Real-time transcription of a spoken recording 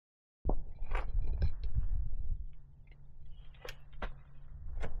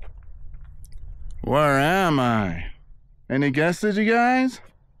Where am I? Any guesses, you guys?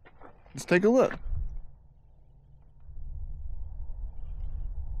 Let's take a look.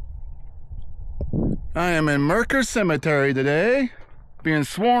 I am in Mercur Cemetery today, being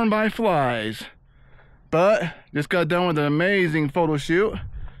swarmed by flies. But just got done with an amazing photo shoot.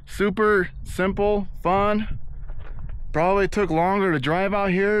 Super simple, fun. Probably took longer to drive out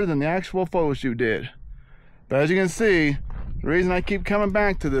here than the actual photo shoot did. But as you can see, the reason I keep coming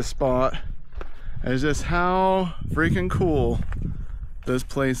back to this spot is just how freaking cool this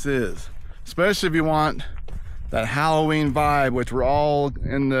place is. Especially if you want that Halloween vibe, which we're all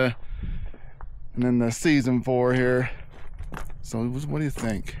in the season for here. So what do you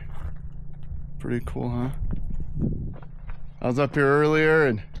think? Pretty cool, huh? I was up here earlier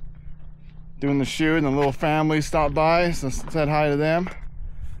and doing the shoot, and the little family stopped by, so said hi to them.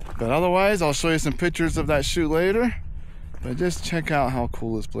 But otherwise, I'll show you some pictures of that shoot later. But just check out how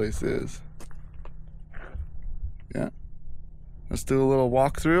cool this place is. Yeah. Let's do a little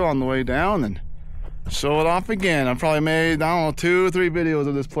walkthrough on the way down and show it off again. I've probably made, I don't know, 2 or 3 videos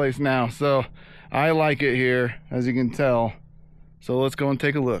of this place now. So I like it here, as you can tell. So let's go and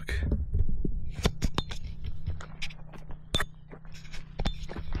take a look.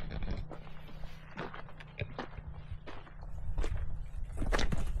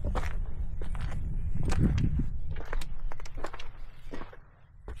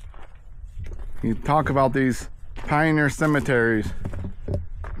 You talk about these pioneer cemeteries,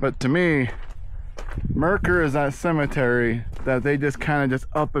 but to me, Mercur is that cemetery that they just kind of just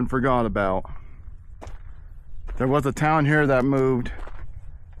up and forgot about. There was a town here that moved,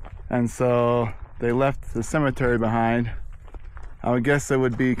 and so they left the cemetery behind. I would guess it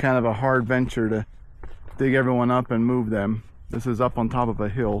would be kind of a hard venture to dig everyone up and move them. This is up on top of a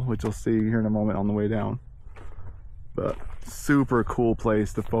hill, which you'll see here in a moment on the way down. But super cool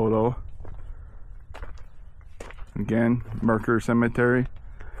place to photo. Again, Mercur Cemetery.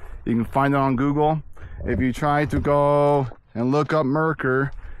 You can find it on Google. If you try to go and look up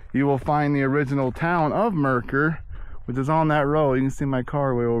Mercur, you will find the original town of Mercur, which is on that road. You can see my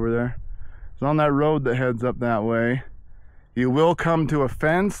car way over there. It's on that road that heads up that way. You will come to a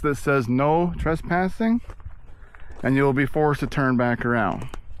fence that says no trespassing, and you will be forced to turn back around.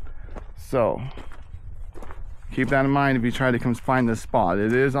 So keep that in mind if you try to come find this spot.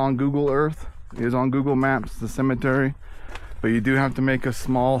 It is on Google Earth. It is on Google Maps, the cemetery, but you do have to make a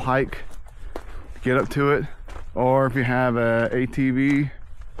small hike to get up to it. Or if you have a ATV,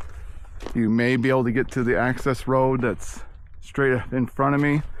 you may be able to get to the access road that's straight in front of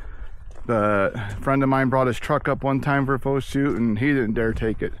me. A friend of mine brought his truck up one time for a photo shoot, and he didn't dare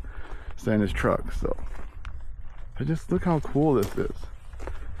take it, stay in his truck. So, but just look how cool this is.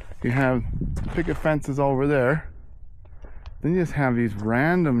 You have picket fences over there. Then you just have these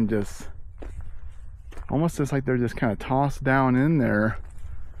random, just almost just like they're just kind of tossed down in there,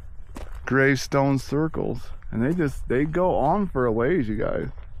 gravestone circles, and they go on for a ways, you guys.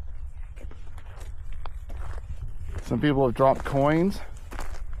 Some people have dropped coins.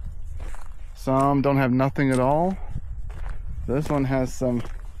 Some don't have nothing at all. This one has some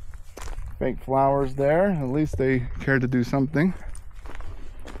fake flowers there. At least they cared to do something.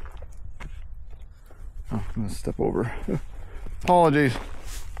 Oh, I'm gonna step over. Apologies.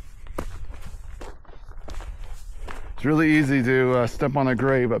 It's really easy to step on a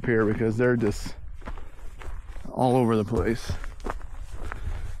grave up here because they're just all over the place.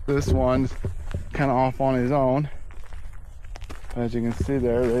 This one's kind of off on his own. As you can see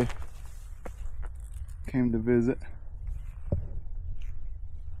there, they came to visit.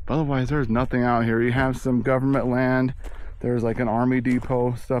 But otherwise, there's nothing out here. You have some government land. There's like an army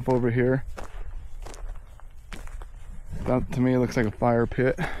depot stuff over here. That to me looks like a fire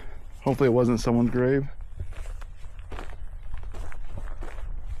pit. Hopefully it wasn't someone's grave.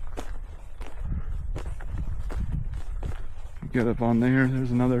 Get up on there.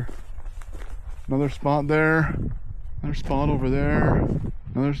 There's another spot there. Another spot over there.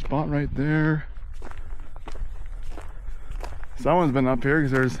 Another spot right there. Someone's been up here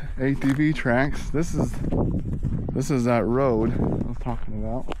because there's ATV tracks. This is that road I was talking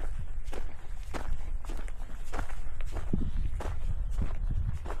about.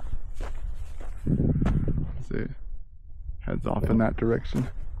 Let's see. Heads off in that direction.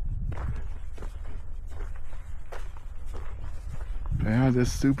 Yeah,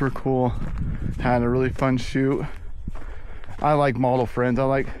 just super cool. Had a really fun shoot. I like model friends. I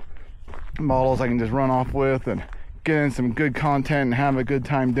like models I can just run off with and get in some good content and have a good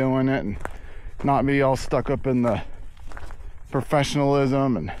time doing it, and not be all stuck up in the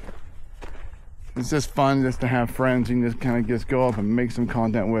professionalism and it's just fun just to have friends you can just kind of just go up and make some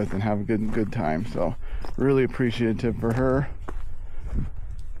content with and have a good time. So really appreciative for her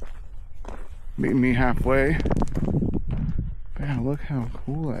meeting me halfway. Man, look how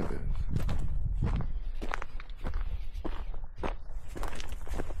cool that is.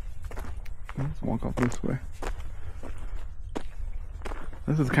 Let's walk off this way.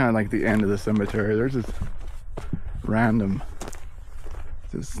 This is kind of like the end of the cemetery. There's just random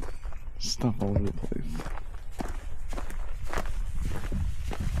just stuff all over the place.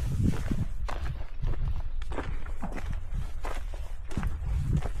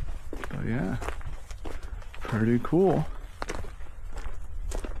 But yeah, pretty cool.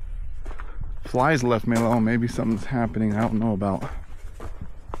 Flies left me alone. Maybe something's happening I don't know about.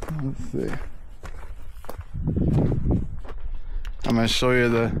 Let's see. I'm gonna show you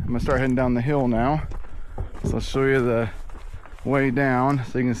I'm gonna start heading down the hill now. So I'll show you the way down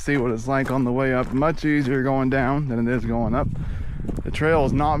so you can see what it's like on the way up. Much easier going down than it is going up. The trail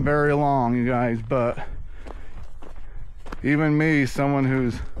is not very long, you guys, but even me, someone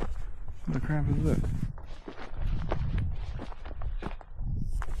who's, what the crap is this?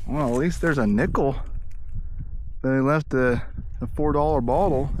 Well, at least there's a nickel. They left a $4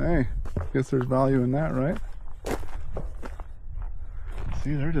 bottle. Hey, I guess there's value in that, right?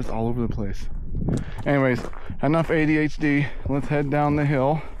 See, they're just all over the place. Anyways, enough ADHD. Let's head down the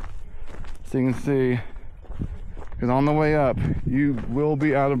hill so you can see. Because on the way up, you will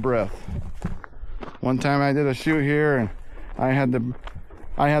be out of breath. One time I did a shoot here, and I had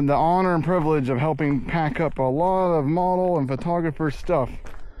the honor and privilege of helping pack up a lot of model and photographer stuff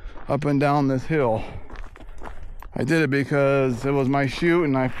up and down this hill. I did it because it was my shoot,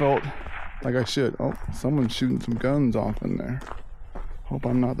 and I felt like I should. Oh, someone's shooting some guns off in there. Hope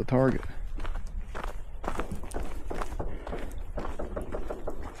I'm not the target.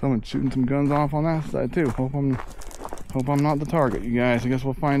 Someone's shooting some guns off on that side too. Hope I'm not the target, you guys. I guess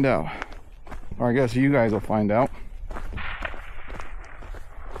we'll find out. Or I guess you guys will find out.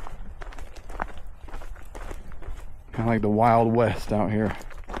 Kind of like the Wild West out here.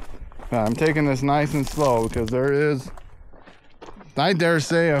 But I'm taking this nice and slow because there is, I dare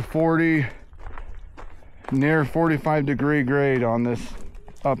say, a near 45 degree grade on this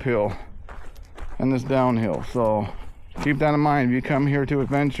uphill and this downhill. So keep that in mind if you come here to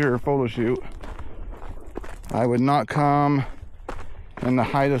adventure or photo shoot. I would not come in the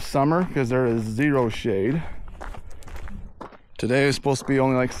height of summer because there is zero shade. Today is supposed to be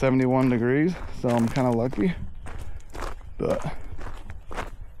only like 71 degrees, so I'm kind of lucky. But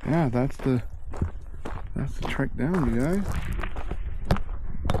yeah, that's the trek down, you guys.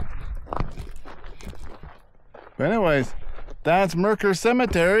 But anyways, that's Mercur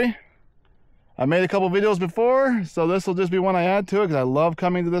Cemetery. I made a couple videos before, so this will just be one I add to it because I love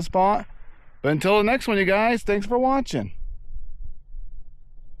coming to this spot. But until the next one, you guys, thanks for watching.